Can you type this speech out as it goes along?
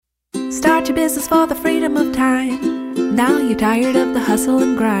Start your business for the freedom of time. Now you're tired of the hustle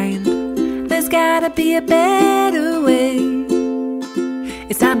and grind. There's gotta be a better way.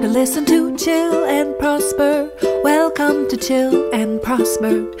 It's time to listen to Chill and Prosper. Welcome to Chill and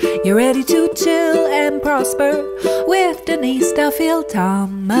Prosper. You're ready to chill and prosper with Denise Duffield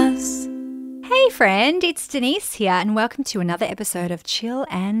Thomas. Hey friend, it's Denise here and welcome to another episode of Chill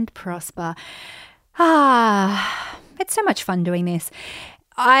and Prosper. It's so much fun doing this.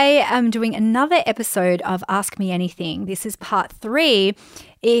 I am doing another episode of Ask Me Anything. This is part 3.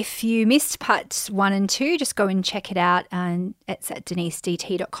 If you missed parts 1 and 2, just go and check it out. And it's at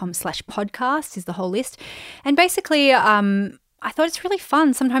denisedt.com/podcast is the whole list. And basically, I thought it's really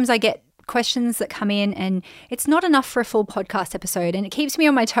fun. Sometimes I get questions that come in and it's not enough for a full podcast episode, and it keeps me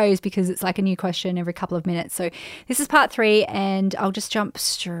on my toes because it's like a new question every couple of minutes. So this is part 3 and I'll just jump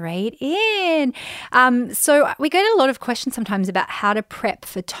straight in. So we get a lot of questions sometimes about how to prep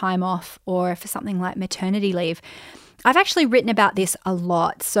for time off or for something like maternity leave. I've actually written about this a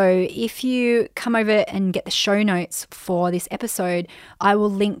lot. So if you come over and get the show notes for this episode, I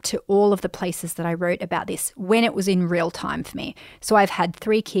will link to all of the places that I wrote about this when it was in real time for me. So I've had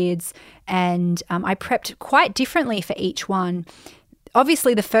 3 kids and I prepped quite differently for each one.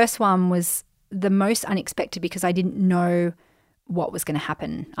 Obviously, the first one was the most unexpected because I didn't know what was going to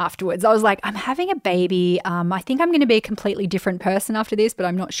happen afterwards. I was like, I'm having a baby. I think I'm going to be a completely different person after this, but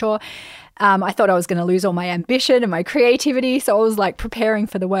I'm not sure. I thought I was going to lose all my ambition and my creativity. So I was like preparing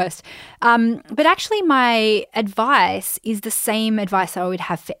for the worst. But actually my advice is the same advice I would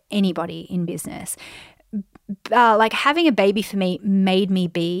have for anybody in business. Like having a baby for me made me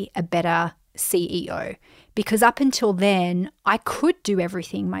be a better CEO. Because up until then, I could do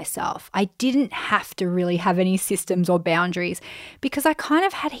everything myself. I didn't have to really have any systems or boundaries because I kind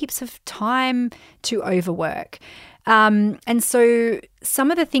of had heaps of time to overwork. And so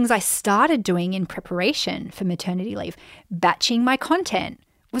some of the things I started doing in preparation for maternity leave, batching my content,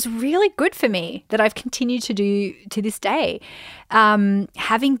 was really good for me that I've continued to do to this day.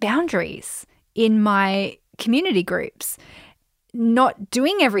 Having boundaries in my community groups, not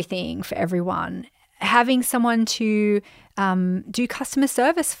doing everything for everyone, having someone to do customer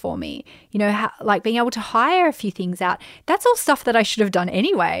service for me, like being able to hire a few things out. That's all stuff that I should have done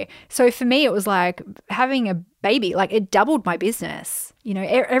anyway. So for me, it was like having a baby, like it doubled my business.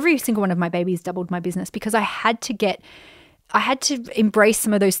 Every single one of my babies doubled my business because I had to embrace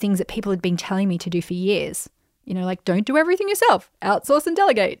some of those things that people had been telling me to do for years. Like don't do everything yourself, outsource and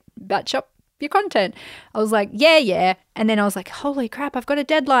delegate, batch up your content. I was like, yeah. And then I was like, holy crap, I've got a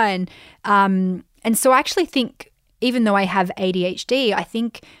deadline. And so I actually think, even though I have ADHD, I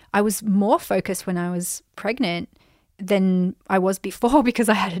think I was more focused when I was pregnant than I was before because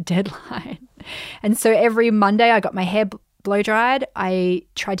I had a deadline. And so every Monday I got my hair blow dried. I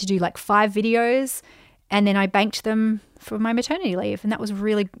tried to do like 5 videos and then I banked them for my maternity leave. And that was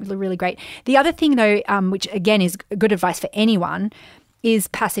really, really great. The other thing though, which again is good advice for anyone, is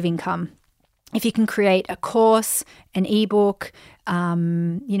passive income. If you can create a course, an ebook,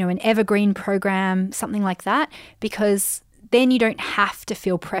 an evergreen program, something like that, because then you don't have to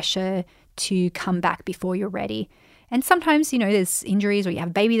feel pressure to come back before you're ready. And sometimes, there's injuries or you have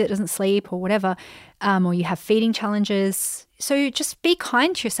a baby that doesn't sleep or whatever, or you have feeding challenges. So just be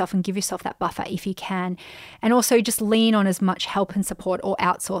kind to yourself and give yourself that buffer if you can. And also just lean on as much help and support or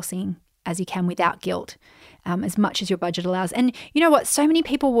outsourcing as you can without guilt, as much as your budget allows. And you know what? So many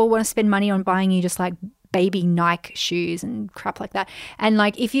people will want to spend money on buying you just like baby Nike shoes and crap like that. And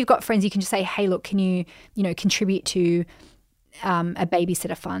like if you've got friends, you can just say, hey, look, can you, contribute to a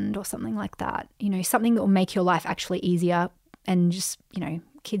babysitter fund or something like that? Something that will make your life actually easier. And just,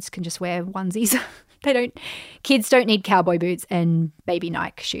 kids can just wear onesies. Kids don't need cowboy boots and baby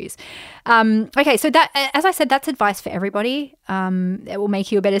Nike shoes. Okay, so that, as I said, that's advice for everybody. It will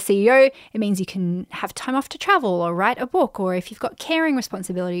make you a better CEO. It means you can have time off to travel or write a book, or if you've got caring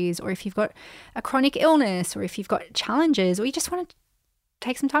responsibilities, or if you've got a chronic illness, or if you've got challenges, or you just want to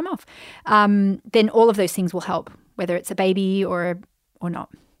take some time off, then all of those things will help, whether it's a baby or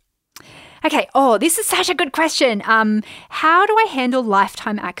not. Okay. Oh, this is such a good question. How do I handle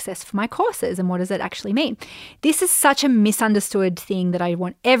lifetime access for my courses and what does it actually mean? This is such a misunderstood thing that I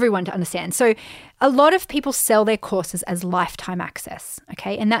want everyone to understand. So a lot of people sell their courses as lifetime access.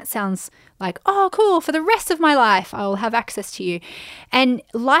 Okay. And that sounds like, oh, cool. For the rest of my life, I'll have access to you. And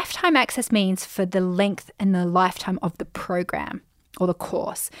lifetime access means for the length and the lifetime of the program or the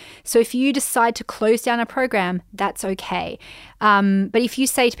course. So if you decide to close down a program, that's okay. But if you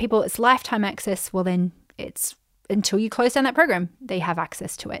say to people it's lifetime access, well then it's until you close down that program, they have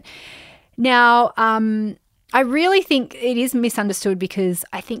access to it. Now, I really think it is misunderstood because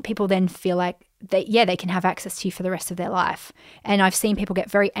I think people then feel like they can have access to you for the rest of their life. And I've seen people get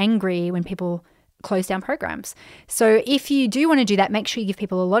very angry when people close down programs. So if you do want to do that, make sure you give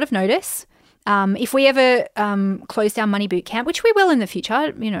people a lot of notice. If we ever close down Money Bootcamp, which we will in the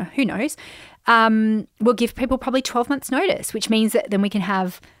future, who knows, we'll give people probably 12 months notice, which means that then we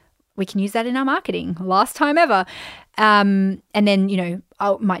can use that in our marketing. Last time ever. And then,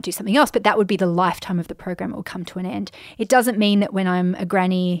 I might do something else, but that would be the lifetime of the program. It will come to an end. It doesn't mean that when I'm a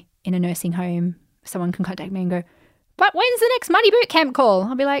granny in a nursing home, someone can contact me and go, but when's the next Money Bootcamp call?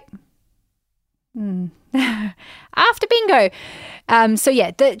 I'll be like, after bingo.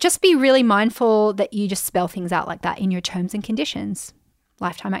 Just be really mindful that you just spell things out like that in your terms and conditions.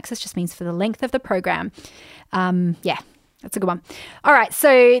 Lifetime access just means for the length of the program. That's a good one. All right.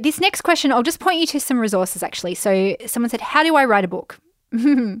 So this next question, I'll just point you to some resources actually. So someone said, how do I write a book?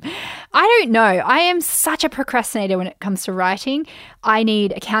 I don't know. I am such a procrastinator when it comes to writing. I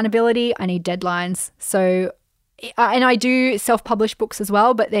need accountability. I need deadlines. So, and I do self-publish books as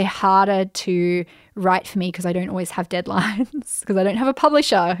well, but they're harder to write for me because I don't always have deadlines because I don't have a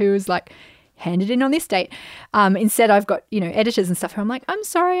publisher who is like, hand it in on this date. Instead, I've got, editors and stuff who I'm like, I'm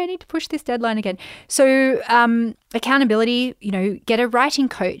sorry, I need to push this deadline again. So accountability, get a writing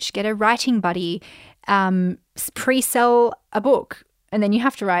coach, get a writing buddy, pre-sell a book, and then you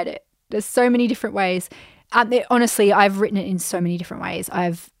have to write it. There's so many different ways. Honestly, I've written it in so many different ways.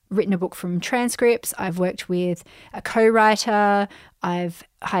 I've written a book from transcripts. I've worked with a co-writer. I've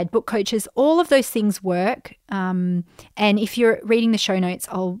hired book coaches. All of those things work. And if you're reading the show notes,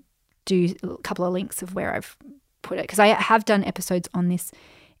 I'll do a couple of links of where I've put it because I have done episodes on this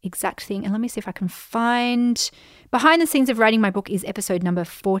exact thing. And let me see if I can find behind the scenes of writing my book is episode number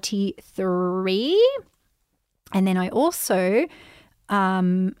 43. And then I also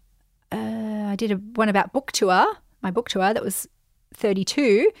I did one about my book tour that was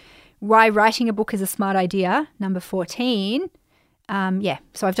 32. Why writing a book is a smart idea, number 14.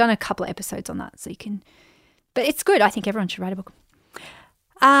 So I've done a couple of episodes on that, so you can. But it's good. I think everyone should write a book.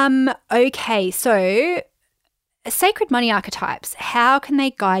 Okay, so sacred money archetypes. How can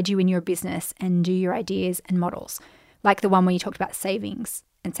they guide you in your business and do your ideas and models? Like the one where you talked about savings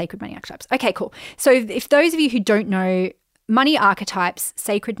and sacred money archetypes. Okay, cool. So if those of you who don't know, money archetypes,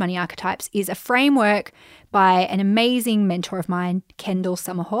 sacred money archetypes, is a framework by an amazing mentor of mine, Kendall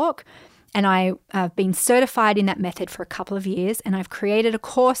Summerhawk. And I have been certified in that method for a couple of years, and I've created a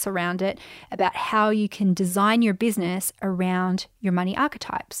course around it about how you can design your business around your money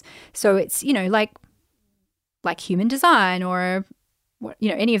archetypes. So it's, like human design or,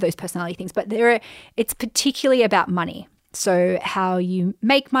 any of those personality things, but it's particularly about money. So how you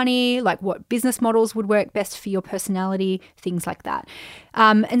make money, like what business models would work best for your personality, things like that.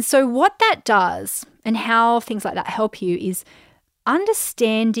 And so what that does and how things like that help you is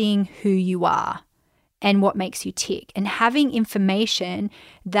understanding who you are and what makes you tick and having information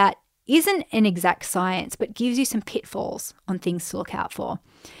that isn't an exact science but gives you some pitfalls on things to look out for.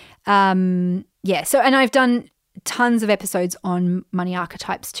 And I've done tons of episodes on money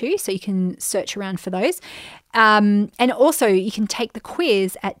archetypes too, so you can search around for those. And also you can take the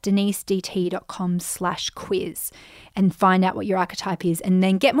quiz at denisedt.com/quiz and find out what your archetype is and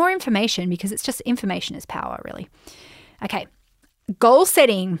then get more information because it's just information is power, really. Okay. Goal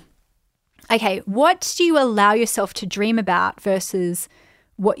setting. Okay, what do you allow yourself to dream about versus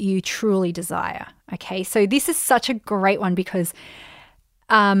what you truly desire? Okay, so this is such a great one because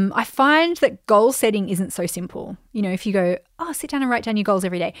I find that goal setting isn't so simple. If you go, sit down and write down your goals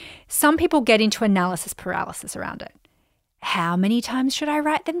every day, some people get into analysis paralysis around it. How many times should I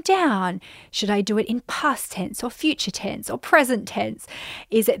write them down? Should I do it in past tense or future tense or present tense?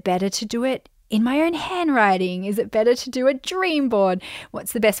 Is it better to do it in my own handwriting? Is it better to do a dream board?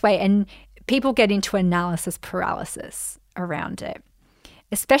 What's the best way? And people get into analysis paralysis around it,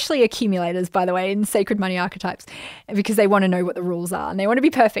 especially accumulators, by the way, in sacred money archetypes, because they want to know what the rules are and they want to be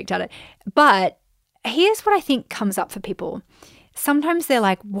perfect at it. But here's what I think comes up for people. Sometimes they're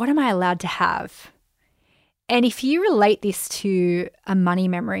like, what am I allowed to have? And if you relate this to a money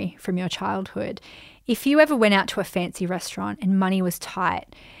memory from your childhood, if you ever went out to a fancy restaurant and money was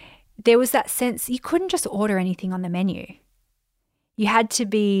tight, there was that sense you couldn't just order anything on the menu. You had to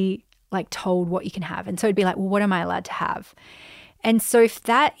be like told what you can have. And so it'd be like, well, what am I allowed to have? And so if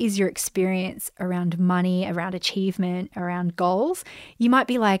that is your experience around money, around achievement, around goals, you might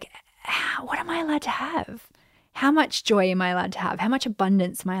be like, what am I allowed to have? How much joy am I allowed to have? How much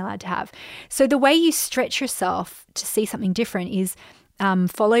abundance am I allowed to have? So the way you stretch yourself to see something different is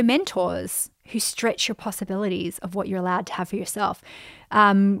follow mentors who stretch your possibilities of what you're allowed to have for yourself.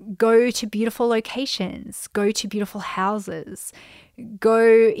 Go to beautiful locations, go to beautiful houses,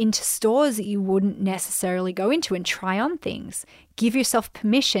 go into stores that you wouldn't necessarily go into and try on things. Give yourself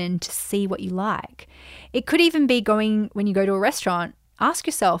permission to see what you like. It could even be going, when you go to a restaurant, ask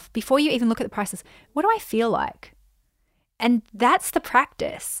yourself, before you even look at the prices, what do I feel like? And that's the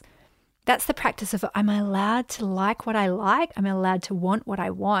practice. That's the practice of, am I allowed to like what I like? Am I allowed to want what I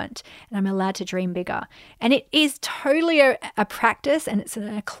want? And I'm allowed to dream bigger. And it is totally a practice, and it's an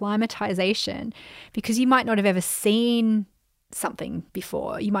acclimatization, because you might not have ever seen something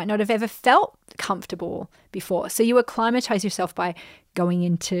before. You might not have ever felt comfortable before. So you acclimatize yourself by going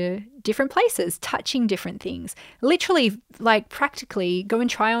into different places, touching different things. Literally, like practically, go and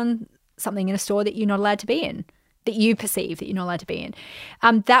try on something in a store that you're not allowed to be in, that you perceive that you're not allowed to be in.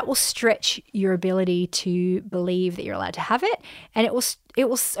 That will stretch your ability to believe that you're allowed to have it, and it will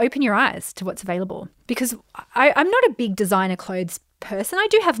open your eyes to what's available. Because I'm not a big designer clothes person. I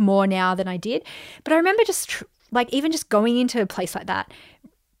do have more now than I did, but I remember just even just going into a place like that,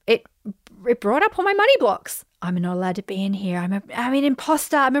 it brought up all my money blocks. I'm not allowed to be in here. I'm an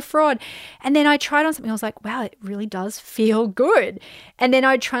imposter. I'm a fraud. And then I tried on something. I was like, wow, it really does feel good. And then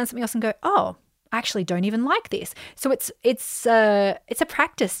I'd try on something else and go, oh, I actually don't even like this. So it's a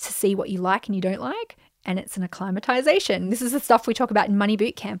practice to see what you like and you don't like, and it's an acclimatization. This is the stuff we talk about in Money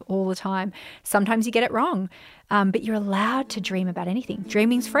Bootcamp all the time. Sometimes you get it wrong, but you're allowed to dream about anything.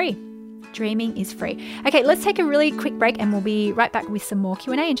 Dreaming's free. Dreaming is free. Okay, let's take a really quick break, and we'll be right back with some more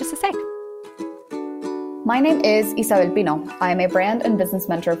Q&A in just a sec. My name is Isabel Pino. I am a brand and business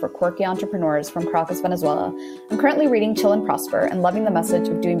mentor for quirky entrepreneurs from Caracas, Venezuela. I'm currently reading Chill and Prosper and loving the message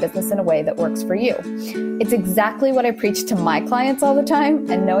of doing business in a way that works for you. It's exactly what I preach to my clients all the time,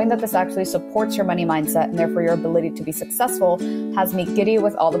 and knowing that this actually supports your money mindset and therefore your ability to be successful has me giddy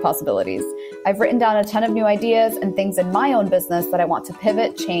with all the possibilities. I've written down a ton of new ideas and things in my own business that I want to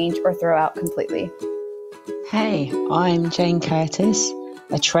pivot, change, or throw out completely. Hey, I'm Jane Curtis,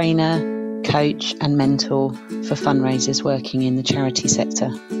 a trainer, coach and mentor for fundraisers working in the charity sector.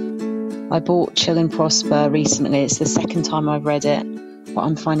 I bought Chill and Prosper recently. It's the second time I've read it, but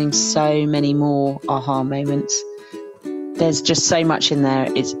I'm finding so many more aha moments. There's just so much in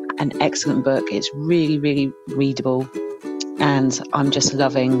there. It's an excellent book. It's really, really readable, and I'm just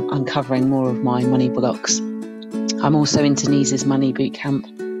loving uncovering more of my money blocks. I'm also in Denise's Money Bootcamp,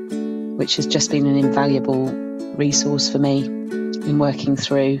 which has just been an invaluable resource for me in working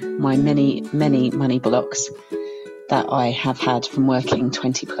through my many, many money blocks that I have had from working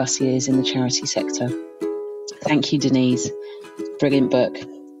 20 plus years in the charity sector. Thank you, Denise. Brilliant book.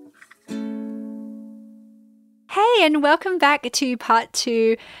 Hey, and welcome back to part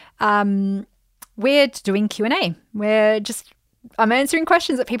 2. We're doing Q&A. I'm answering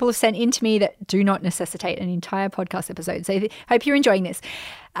questions that people have sent in to me that do not necessitate an entire podcast episode. So I hope you're enjoying this.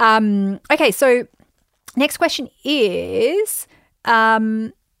 Okay, so next question is, how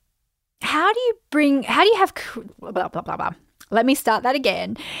do you have, blah, blah, blah, blah. Let me start that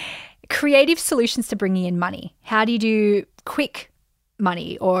again. Creative solutions to bringing in money. How do you do quick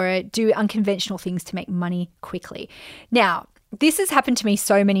money or do unconventional things to make money quickly? Now, this has happened to me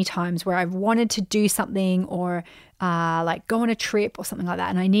so many times where I've wanted to do something or like go on a trip or something like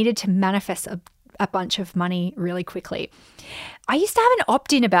that, and I needed to manifest a bunch of money really quickly. I used to have an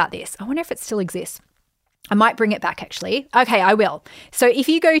opt-in about this. I wonder if it still exists. I might bring it back actually. Okay, I will. So if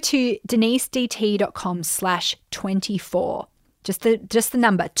you go to denisedt.com/24, just the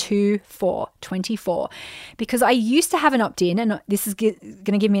number 24, because I used to have an opt-in, and this is going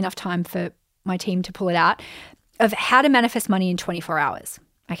to give me enough time for my team to pull it out, of how to manifest money in 24 hours.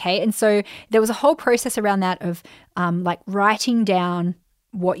 Okay. And so there was a whole process around that of like writing down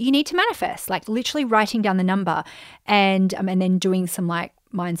what you need to manifest, like literally writing down the number and then doing some like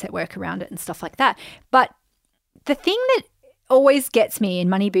mindset work around it and stuff like that. But the thing that always gets me in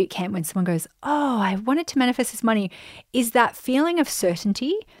Money Bootcamp when someone goes, oh, I wanted to manifest this money, is that feeling of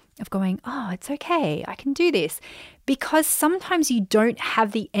certainty of going, oh, it's okay, I can do this. Because sometimes you don't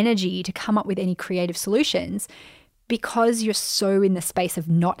have the energy to come up with any creative solutions because you're so in the space of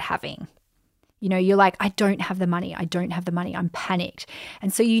not having. You know, you're like, I don't have the money, I'm panicked.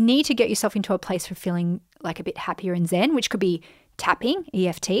 And so you need to get yourself into a place for feeling like a bit happier and zen, which could be tapping,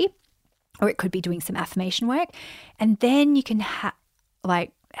 EFT, or it could be doing some affirmation work. And then you can have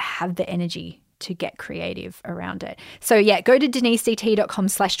the energy to get creative around it. So yeah, go to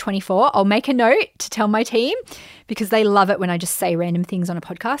denisedt.com/24. I'll make a note to tell my team because they love it when I just say random things on a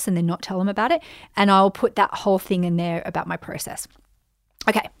podcast and then not tell them about it. And I'll put that whole thing in there about my process.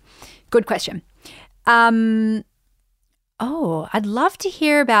 Okay, good question. I'd love to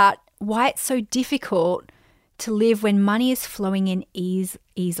hear about why it's so difficult to live when money is flowing in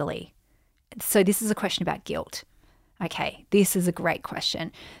easily. So this is a question about guilt. Okay, this is a great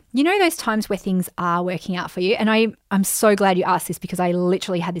question. You know those times where things are working out for you? And I'm so glad you asked this, because I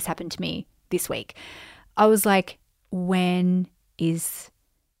literally had this happen to me this week. I was like, when is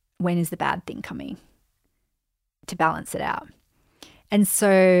the bad thing coming to balance it out? And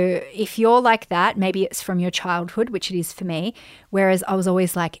so if you're like that, maybe it's from your childhood, which it is for me, whereas I was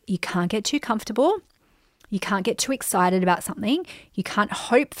always like, you can't get too comfortable. You can't get too excited about something. You can't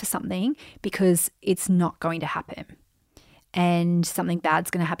hope for something because it's not going to happen. And something bad's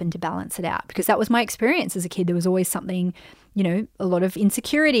going to happen to balance it out, because that was my experience as a kid. There was always something, you know, a lot of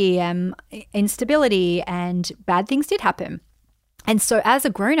insecurity and instability, and bad things did happen. And so as a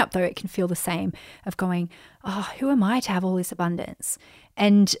grown-up, though, it can feel the same of going, oh, who am I to have all this abundance?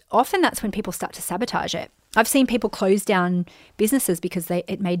 And often that's when people start to sabotage it. I've seen people close down businesses because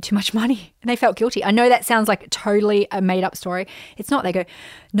it made too much money and they felt guilty. I know that sounds like totally a made-up story. It's not. They go,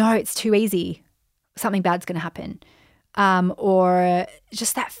 no, it's too easy. Something bad's going to happen. Or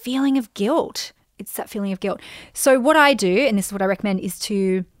just that feeling of guilt. It's that feeling of guilt. So what I do, and this is what I recommend, is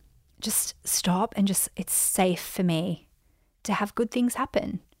to just stop and it's safe for me to have good things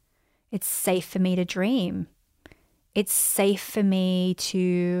happen. It's safe for me to dream. It's safe for me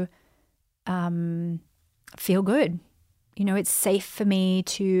to feel good. You know, it's safe for me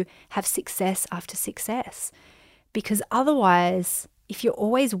to have success after success, because otherwise, if you're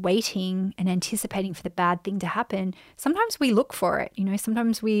always waiting and anticipating for the bad thing to happen, sometimes we look for it, you know,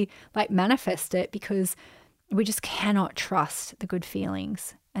 sometimes we like manifest it because we just cannot trust the good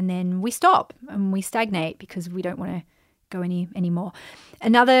feelings. And then we stop and we stagnate because we don't want to go anymore.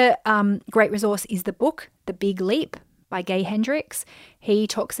 Another great resource is the book, The Big Leap by Gay Hendricks. He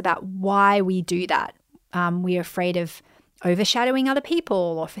talks about why we do that. We're afraid of overshadowing other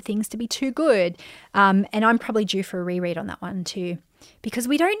people or for things to be too good. And I'm probably due for a reread on that one too, because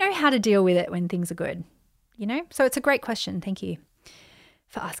we don't know how to deal with it when things are good, you know? So it's a great question. Thank you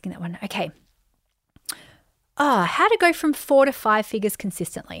for asking that one. Okay. How to go from 4 to 5 figures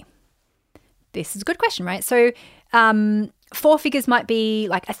consistently. This is a good question, right? So 4 figures might be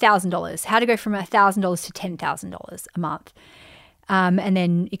like $1,000. How to go from $1,000 to $10,000 a month. And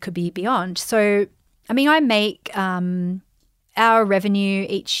then it could be beyond. So, I mean, I make our revenue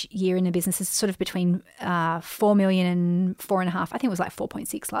each year in the business is sort of between 4 million and 4.5. I think it was like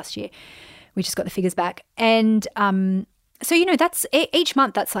 4.6 last year. We just got the figures back. And so, you know, that's each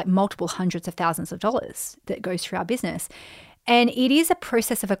month, that's like multiple hundreds of thousands of dollars that goes through our business. And it is a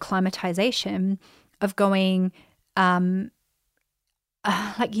process of acclimatization of going, like,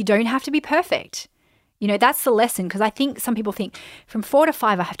 you don't have to be perfect. You know, that's the lesson, because I think some people think from 4 to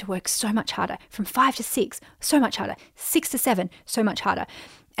 5, I have to work so much harder. From 5 to 6, so much harder. 6 to 7, so much harder.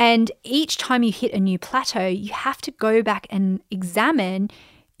 And each time you hit a new plateau, you have to go back and examine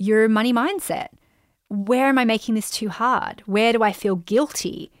your money mindset. Where am I making this too hard? Where do I feel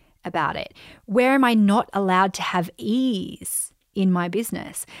guilty about it? Where am I not allowed to have ease in my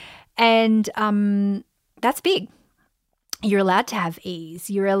business? And that's big. You're allowed to have ease.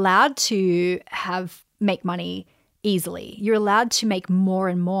 You're allowed to make money easily. You're allowed to make more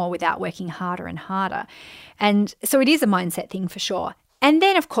and more without working harder and harder. And so it is a mindset thing for sure. And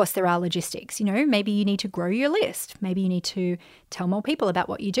then, of course, there are logistics. You know, maybe you need to grow your list. Maybe you need to tell more people about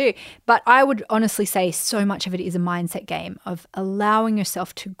what you do. But I would honestly say so much of it is a mindset game of allowing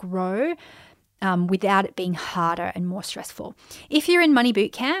yourself to grow without it being harder and more stressful. If you're in Money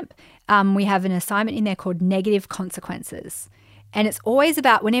Bootcamp, we have an assignment in there called Negative Consequences. And it's always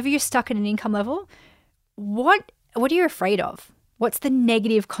about whenever you're stuck at an income level, what are you afraid of? What's the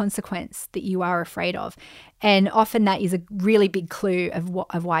negative consequence that you are afraid of? And often that is a really big clue of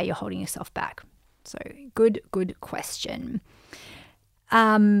why you're holding yourself back. So good question.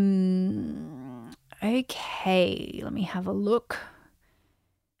 Okay, let me have a look.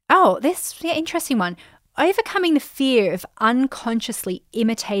 Oh, this is an interesting one. Overcoming the fear of unconsciously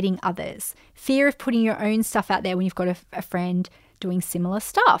imitating others. Fear of putting your own stuff out there when you've got a friend doing similar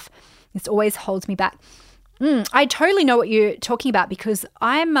stuff. This always holds me back. I totally know what you're talking about, because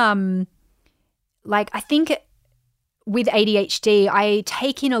I'm I think with ADHD, I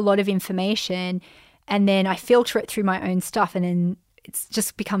take in a lot of information and then I filter it through my own stuff, and then it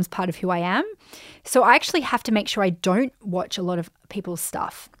just becomes part of who I am. So I actually have to make sure I don't watch a lot of people's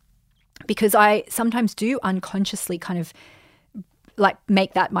stuff, because I sometimes do unconsciously kind of like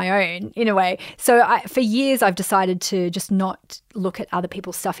make that my own in a way. So for years, I've decided to just not look at other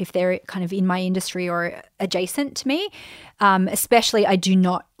people's stuff if they're kind of in my industry or adjacent to me. Especially, I do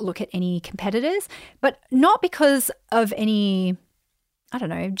not look at any competitors, but not because of any I don't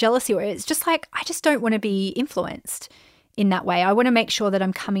know, jealousy, or it's just like, I just don't want to be influenced in that way. I want to make sure that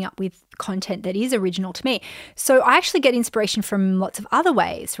I'm coming up with content that is original to me. So I actually get inspiration from lots of other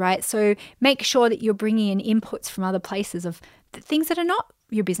ways, right? So make sure that you're bringing in inputs from other places of things that are not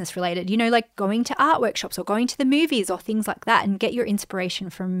your business related, you know, like going to art workshops or going to the movies or things like that, and get your inspiration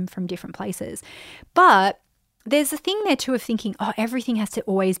from different places. But there's a thing there too of thinking, oh, everything has to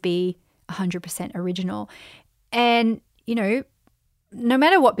always be 100% original. And, you know, no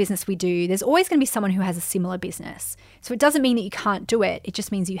matter what business we do, there's always going to be someone who has a similar business. So it doesn't mean that you can't do it. It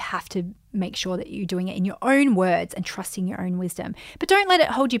just means you have to make sure that you're doing it in your own words and trusting your own wisdom. But don't let it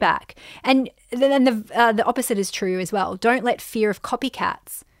hold you back. And then the opposite is true as well. Don't let fear of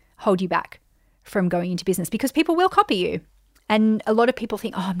copycats hold you back from going into business, because people will copy you. And a lot of people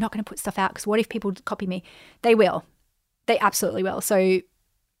think, oh, I'm not going to put stuff out because what if people copy me? They will. They absolutely will. So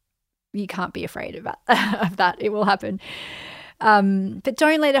you can't be afraid of that. It will happen. But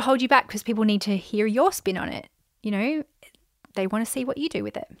don't let it hold you back, because people need to hear your spin on it. You know, they want to see what you do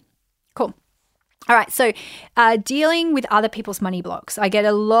with it. Cool. All right. So dealing with other people's money blocks. I get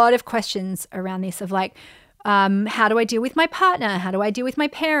a lot of questions around this of like, how do I deal with my partner? How do I deal with my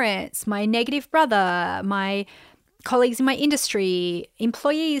parents, my negative brother, my colleagues in my industry,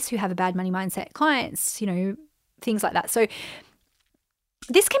 employees who have a bad money mindset, clients, you know, things like that. So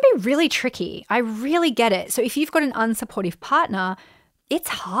this can be really tricky. I really get it. So if you've got an unsupportive partner, it's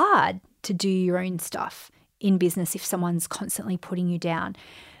hard to do your own stuff in business if someone's constantly putting you down.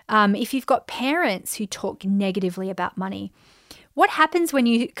 If you've got parents who talk negatively about money, what happens when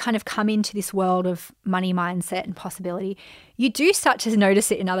you kind of come into this world of money mindset and possibility? You do start to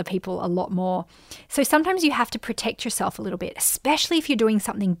notice it in other people a lot more. So sometimes you have to protect yourself a little bit, especially if you're doing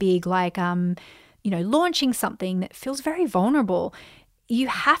something big like, launching something that feels very vulnerable. You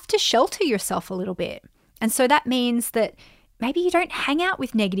have to shelter yourself a little bit. And so that means that maybe you don't hang out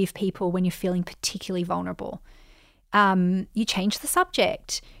with negative people when you're feeling particularly vulnerable. You change the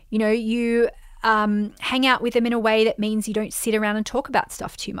subject. You know, you hang out with them in a way that means you don't sit around and talk about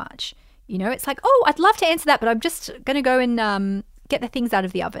stuff too much. You know, it's like, oh, I'd love to answer that, but I'm just going to go and get the things out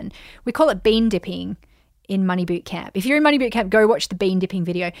of the oven. We call it bean dipping in Money Boot Camp. If you're in Money Boot Camp, go watch the bean dipping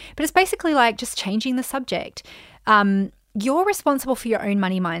video. But it's basically like just changing the subject. You're responsible for your own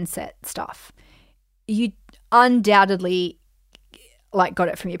money mindset stuff. You undoubtedly got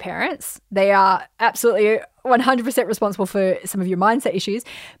it from your parents. They are absolutely 100% responsible for some of your mindset issues.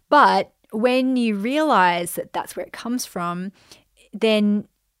 But when you realize that that's where it comes from, then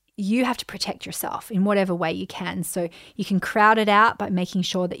you have to protect yourself in whatever way you can. So you can crowd it out by making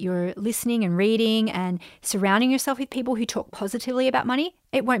sure that you're listening and reading and surrounding yourself with people who talk positively about money.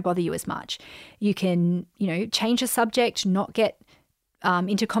 It won't bother you as much. You can, change the subject, not get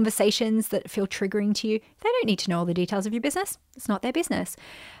into conversations that feel triggering to you. They don't need to know all the details of your business. It's not their business.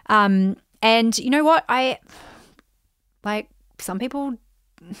 And you know what? Some people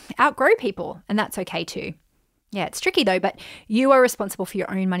outgrow people, and that's okay too. Yeah, it's tricky though, but you are responsible for your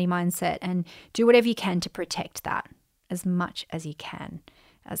own money mindset, and do whatever you can to protect that as much as you can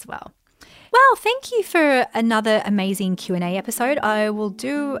as well. Well, thank you for another amazing Q&A episode. I will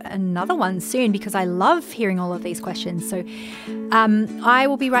do another one soon because I love hearing all of these questions. So I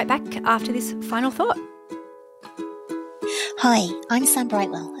will be right back after this final thought. Hi, I'm Sam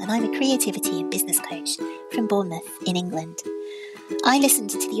Brightwell, and I'm a creativity and business coach from Bournemouth in England. I listened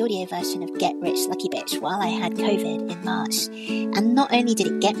to the audio version of Get Rich Lucky Bitch while I had COVID in March, and not only did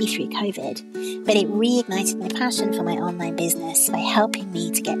it get me through COVID, but it reignited my passion for my online business by helping me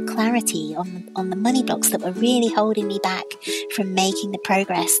to get clarity on the money blocks that were really holding me back from making the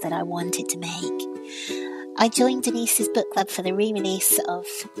progress that I wanted to make. I joined Denise's book club for the re-release of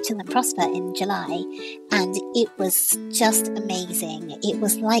Chill and Prosper in July, and it was just amazing. It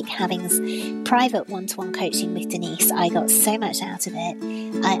was like having private one-to-one coaching with Denise. I got so much out of it.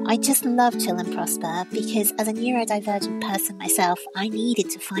 I just love Chill and Prosper because as a neurodivergent person myself, I needed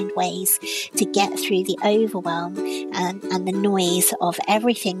to find ways to get through the overwhelm and the noise of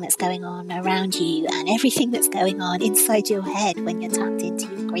everything that's going on around you and everything that's going on inside your head when you're tapped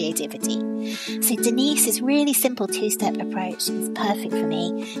into your creativity. So Denise's really simple two-step approach is perfect for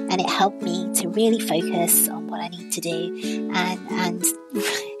me, and it helped me to really focus on what I need to do, and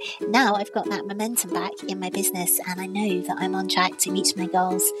now I've got that momentum back in my business, and I know that I'm on track to reach my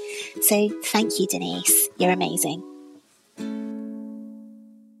goals. So thank you, Denise. You're amazing.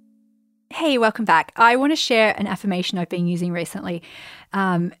 Hey, welcome back. I want to share an affirmation I've been using recently,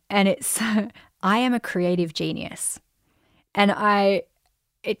 and it's I am a creative genius. And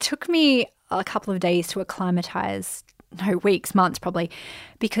it took me a couple of days to acclimatize, weeks, months probably,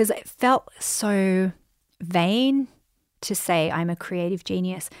 because it felt so vain to say I'm a creative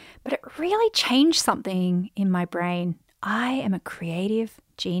genius, but it really changed something in my brain. I am a creative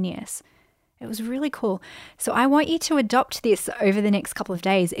genius. It was really cool. So I want you to adopt this over the next couple of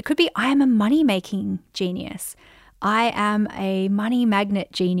days. It could be I am a money-making genius. I am a money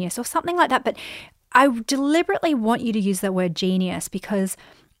magnet genius or something like that. But I deliberately want you to use the word genius because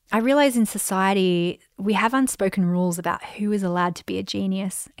I realize in society we have unspoken rules about who is allowed to be a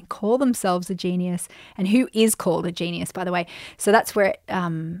genius and call themselves a genius and who is called a genius, by the way. So that's where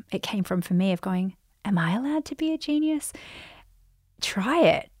it came from for me of going, am I allowed to be a genius? Try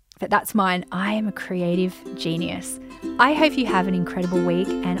it. But that's mine. I am a creative genius. I hope you have an incredible week,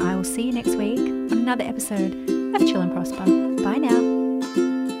 and I will see you next week on another episode of Chill and Prosper. Bye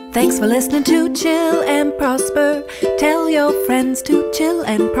now. Thanks for listening to Chill and Prosper. Tell your friends to chill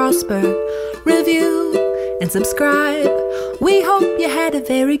and prosper. Review and subscribe. We hope you had a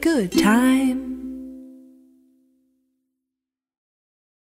very good time.